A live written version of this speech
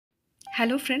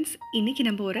Hello friends, இன்றைக்கி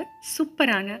நம்ம ஒரு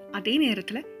சூப்பரான அதே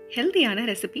நேரத்தில் ஹெல்த்தியான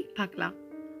ரெசிபி பார்க்கலாம்.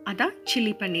 அதான்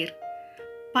சில்லி பன்னீர்.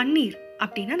 பன்னீர்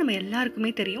அப்படின்னா நம்ம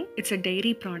எல்லாருக்குமே தெரியும், இட்ஸ் அ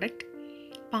டெய்ரி ப்ராடக்ட்.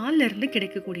 பால்லேருந்து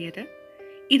கிடைக்கக்கூடியது.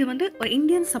 இது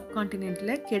இந்தியன்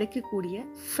சப்கான்டினென்ட்டில் கிடைக்கக்கூடிய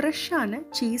ஃப்ரெஷ்ஷான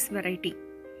சீஸ் வெரைட்டி.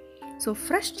 ஸோ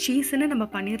ஃப்ரெஷ் சீஸ்ன்னு நம்ம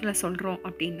பன்னீரில் சொல்கிறோம்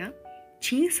அப்படின்னா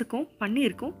சீஸுக்கும்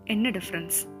பன்னீருக்கும் என்ன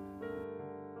டிஃப்ரென்ஸ்?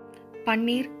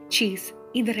 பன்னீர், சீஸ்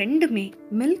இது ரெண்டுமே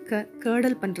மில்கை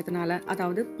கேர்டல் பண்ணுறதுனால,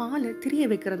 அதாவது பாலை திரிய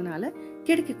வைக்கிறதுனால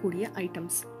கிடைக்கக்கூடிய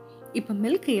ஐட்டம்ஸ். இப்போ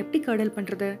மில்கை எப்படி கேர்டல்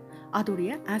பண்ணுறது?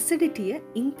 அதோடைய அசிடிட்டியை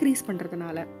இன்க்ரீஸ்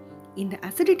பண்ணுறதுனால. இந்த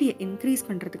அசிடிட்டியை இன்க்ரீஸ்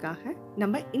பண்ணுறதுக்காக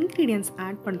நம்ம இன்க்ரீடியன்ட்ஸ்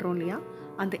ஆட் பண்ணுறோம் இல்லையா,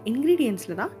 அந்த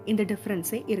இன்க்ரீடியன்ட்ஸில் தான் இந்த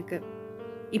டிஃப்ரென்ஸே இருக்குது.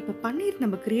 இப்போ பன்னீர்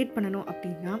நம்ம கிரியேட் பண்ணணும்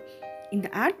அப்படின்னா இந்த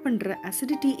ஆட் பண்ணுற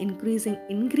அசிடிட்டி இன்க்ரீஸிங்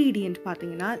இன்க்ரீடியண்ட்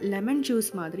பார்த்தீங்கன்னா லெமன்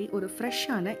ஜூஸ் மாதிரி ஒரு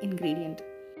ஃப்ரெஷ்ஷான இன்க்ரீடியண்ட்.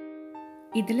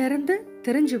 இதிலிருந்து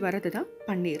தெரிஞ்சு வர்றது தான்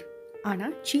பன்னீர்.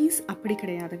 ஆனால் சீஸ் அப்படி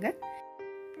கிடையாதுங்க.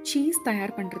 சீஸ்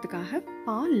தயார் பண்ணுறதுக்காக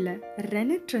பாலில்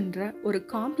ரெனட்ன்ற ஒரு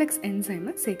காம்ப்ளெக்ஸ்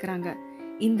என்சைமை சேர்க்குறாங்க.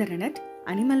 இந்த ரெனட்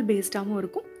அனிமல் பேஸ்டாகவும்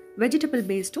இருக்கும், வெஜிடபிள்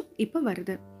பேஸ்டும் இப்போ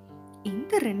வருது.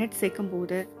 இந்த ரெனட் சேர்க்கும்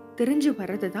போது தெரிஞ்சு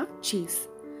வர்றது தான் சீஸ்.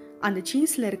 அந்த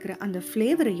சீஸில் இருக்கிற அந்த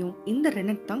ஃப்ளேவரையும் இந்த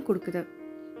ரெனட் தான் கொடுக்குது.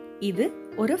 இது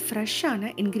ஒரு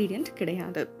ஃப்ரெஷ்ஷான இன்க்ரீடியண்ட்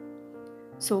கிடையாது.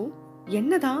 ஸோ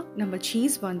என்னதான் நம்ம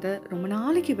சீஸ் ரொம்ப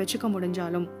நாளைக்கு வச்சுக்க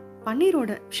முடிஞ்சாலும்,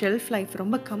 பன்னீரோட ஷெல்ஃப் லைஃப்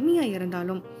ரொம்ப கம்மியாக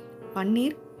இருந்தாலும்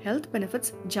பன்னீர் ஹெல்த்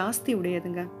பெனிஃபிட்ஸ் ஜாஸ்தி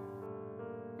உடையதுங்க.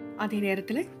 அதே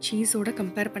நேரத்தில் சீஸோட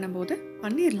கம்பேர் பண்ணும்போது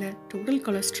பன்னீரில் டோட்டல்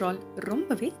கொலஸ்ட்ரால்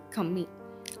ரொம்பவே கம்மி.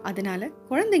 அதனால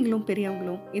குழந்தைங்களும்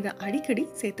பெரியவங்களும் இதை அடிக்கடி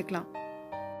சேர்த்துக்கலாம்.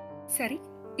 சரி,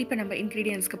 இப்போ நம்ம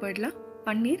இன்க்ரீடியன்ஸ்க்கு போயிடலாம்.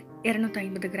 பன்னீர்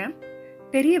 250 கிராம்,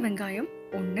 பெரிய வெங்காயம்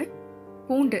 1,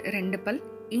 பூண்டு 2 பல்,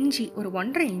 இஞ்சி ஒரு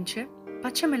 1.5 இன்ச்சு,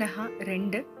 பச்சை மிளகாய்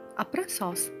 2, அப்புறம்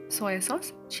sauce, soya sauce,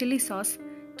 chilli sauce,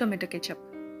 tomato ketchup.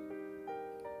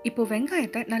 இப்போ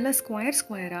வெங்காயத்தை நல்லா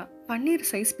ஸ்கொயராக பன்னீர்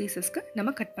சைஸ் பீசஸ்க்கு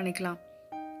நம்ம கட் பண்ணிக்கலாம்.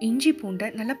 இஞ்சி பூண்டை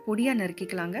நல்லா பொடியாக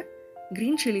நறுக்கிக்கலாங்க.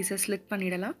 க்ரீன் சில்லிஸை ஸ்லிட்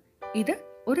பண்ணிடலாம். இதை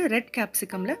ஒரு ரெட்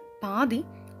கேப்சிகமில் பாதி,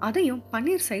 அதையும்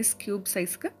பன்னீர் சைஸ் க்யூப்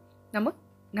சைஸ்க்கு நம்ம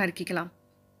நறுக்கிக்கலாம்.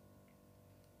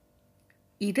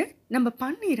 இது நம்ம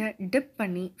பன்னீரை டிப்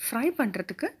பண்ணி ஃப்ரை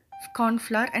பண்ணுறதுக்கு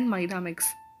cornflour and maida mix.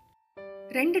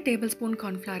 2 table spoon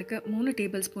கார்ன்ஃப்ளவருக்கு 3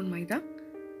 table spoon மைதா,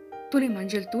 துளி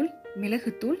மஞ்சள் தூள்,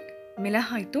 மிளகுத்தூள்,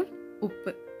 மிளகாய்த்தூள்,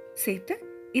 உப்பு சேர்த்து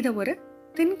இதை ஒரு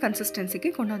தின்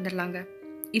கன்சிஸ்டன்சிக்கு கொண்டு வந்துடலாங்க.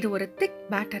 இது ஒரு திக்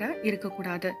பேட்டராக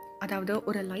இருக்கக்கூடாது, அதாவது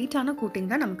ஒரு லைட்டான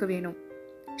கூட்டிங் தான் நமக்கு வேணும்.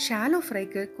 ஷாலோ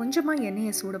ஃப்ரைக்கு கொஞ்சமாக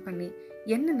எண்ணெயை சூடு பண்ணி,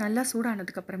 எண்ணெய் நல்லா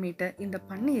சூடானதுக்கு அப்புறமேட்டு இந்த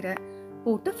பன்னீரை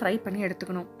போட்டு ஃப்ரை பண்ணி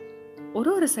எடுத்துக்கணும்.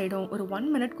 ஒரு சைடும் ஒரு 1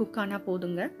 மினிட் குக் ஆனால்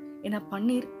போதுங்க. ஏன்னா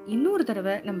பன்னீர் இன்னொரு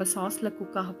தடவை நம்ம சாஸில்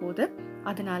குக் ஆக போகுது.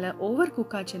 அதனால ஓவர்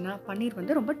குக் ஆச்சுன்னா பன்னீர்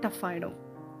ரொம்ப டஃப் ஆகிடும்.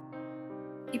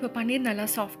 இப்போ பன்னீர் நல்லா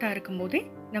சாஃப்டாக இருக்கும் போதே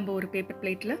நம்ம ஒரு பேப்பர்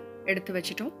பிளேட்டில் எடுத்து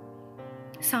வச்சிட்டோம்.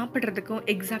 சாப்பிட்றதுக்கும்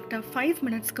எக்ஸாக்டாக 5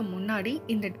 மினிட்ஸ்க்கு முன்னாடி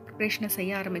இந்த ப்ரிப்ரேஷனை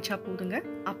செய்ய ஆரம்பித்தா போதுங்க.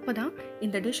 அப்போ தான்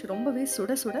இந்த டிஷ் ரொம்பவே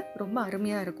சுட சுட ரொம்ப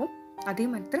அருமையாக இருக்கும், அதே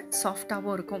மாதிரி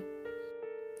சாஃப்டாகவும் இருக்கும்.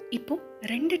 இப்போ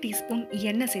 2 டீஸ்பூன்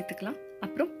எண்ணெய் சேர்த்துக்கலாம்.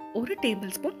 அப்புறம் 1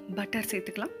 டேபிள் ஸ்பூன் பட்டர்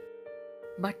சேர்த்துக்கலாம்.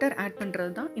 பட்டர் ஆட்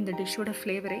பண்ணுறது தான் இந்த டிஷ்ஷோட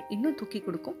ஃப்ளேவரை இன்னும் தூக்கி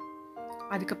கொடுக்கும்.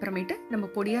 அதுக்கப்புறமேட்டு நம்ம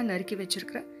பொடியாக நறுக்கி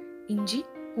வச்சுருக்கிற இஞ்சி,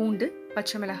 பூண்டு,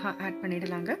 பச்சை மிளகாய் ஆட்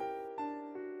பண்ணிடலாங்க.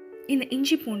 இந்த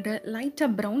இஞ்சி பூண்டு லைட்டாக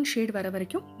ப்ரௌன் ஷேட் வர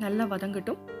வரைக்கும் நல்லா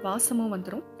வதங்கட்டும், வாசமும்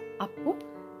வந்துடும். அப்போது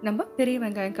நம்ம பெரிய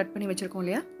வெங்காயம் கட் பண்ணி வச்சுருக்கோம்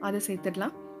இல்லையா, அதை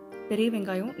சேர்த்துடலாம். பெரிய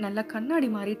வெங்காயம் நல்லா கண்ணாடி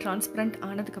மாதிரி டிரான்ஸ்பரண்ட்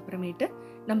ஆனதுக்கப்புறமேட்டு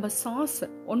நம்ம சாஸ்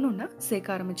ஒன்றா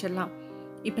சேர்க்க ஆரம்பிச்சிடலாம்.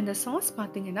 இப்போ இந்த சாஸ்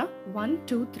பார்த்தீங்கன்னா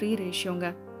 1:3 ரேஷியோங்க.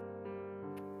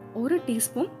 1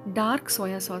 டீஸ்பூன் டார்க்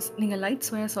சோயா சாஸ், நீங்கள் லைட்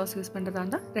சோயா சாஸ் யூஸ் பண்ணுறதா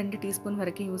இருந்தால் 2 டீஸ்பூன்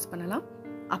வரைக்கும் யூஸ் பண்ணலாம்.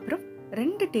 அப்புறம்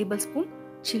 2 table spoon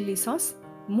chilli sauce,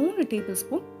 3 table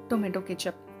spoon tomato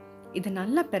ketchup. இதை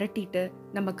நல்லா பெரட்டிட்டு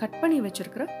நம்ம கட் பண்ணி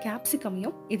வச்சிருக்கிற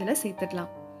கேப்சிகமையும் இதில்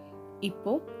சேர்த்துடலாம்.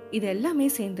 இப்போ இது எல்லாமே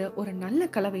சேர்ந்து ஒரு நல்ல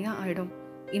கலவையாக ஆயிடும்.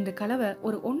 இந்த கலவை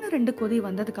ஒரு 1-2 கொதி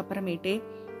வந்ததுக்கு அப்புறமேட்டே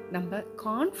நம்ம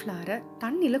கார்ன்ஃப்ளவரை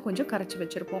தண்ணியில் கொஞ்சம் கரைச்சி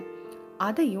வச்சுருப்போம்,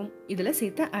 அதையும் இதில்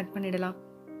சேர்த்து ஆட் பண்ணிடலாம்.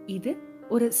 இது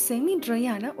ஒரு செமி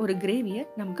ட்ரையான ஒரு கிரேவியை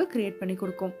நமக்கு கிரியேட் பண்ணி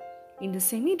கொடுக்கும். இந்த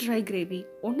செமி ட்ரை கிரேவி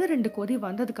 1-2 கொதி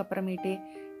வந்ததுக்கு அப்புறமேட்டே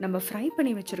நம்ம ஃப்ரை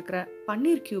பண்ணி வச்சுருக்கிற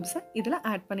பன்னீர் க்யூப்ஸை இதில்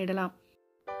ஆட் பண்ணிடலாம்.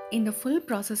 இந்த ஃபுல்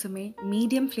ப்ராசஸுமே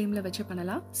மீடியம் ஃப்ளேமில் வச்சு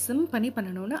பண்ணலாம், சிம் பண்ணி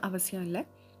பண்ணணும்னு அவசியம் இல்லை.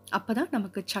 அப்போ தான்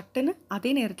நமக்கு சட்டுன்னு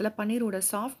அதே நேரத்தில் பன்னீரோட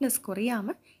சாஃப்ட்னஸ்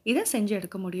குறையாமல் இதை செஞ்சு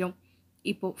எடுக்க முடியும்.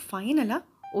 இப்போது ஃபைனலாக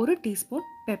 1 டீஸ்பூன்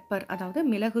பெப்பர், அதாவது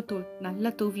மிளகுத்தூள் நல்லா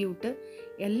தூவி விட்டு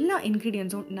எல்லா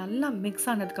இன்க்ரீடியன்ஸும் நல்லா மிக்ஸ்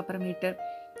ஆனதுக்கப்புறமேட்டு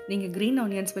நீங்கள் க்ரீன்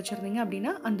ஆனியன்ஸ் வச்சுருந்தீங்க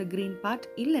அப்படின்னா அந்த க்ரீன் பார்ட்,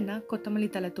 இல்லைன்னா கொத்தமல்லி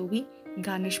தலை தூவி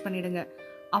கார்னிஷ் பண்ணிவிடுங்க.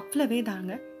 அவ்வளவே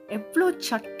தாங்க, எவ்வளோ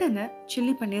சட்டுன்னு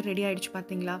சில்லி பன்னீர் ரெடி ஆயிடுச்சு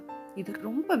பார்த்தீங்களா? இது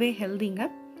ரொம்பவே ஹெல்திங்க.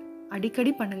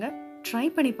 அடிக்கடி பண்ணுங்க. ட்ரை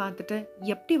பண்ணி பார்த்துட்டு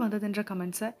எப்படி வந்ததுன்ற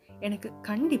கமெண்ட்ஸை எனக்கு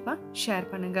கண்டிப்பாக ஷேர்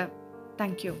பண்ணுங்க.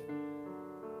 தேங்க்யூ.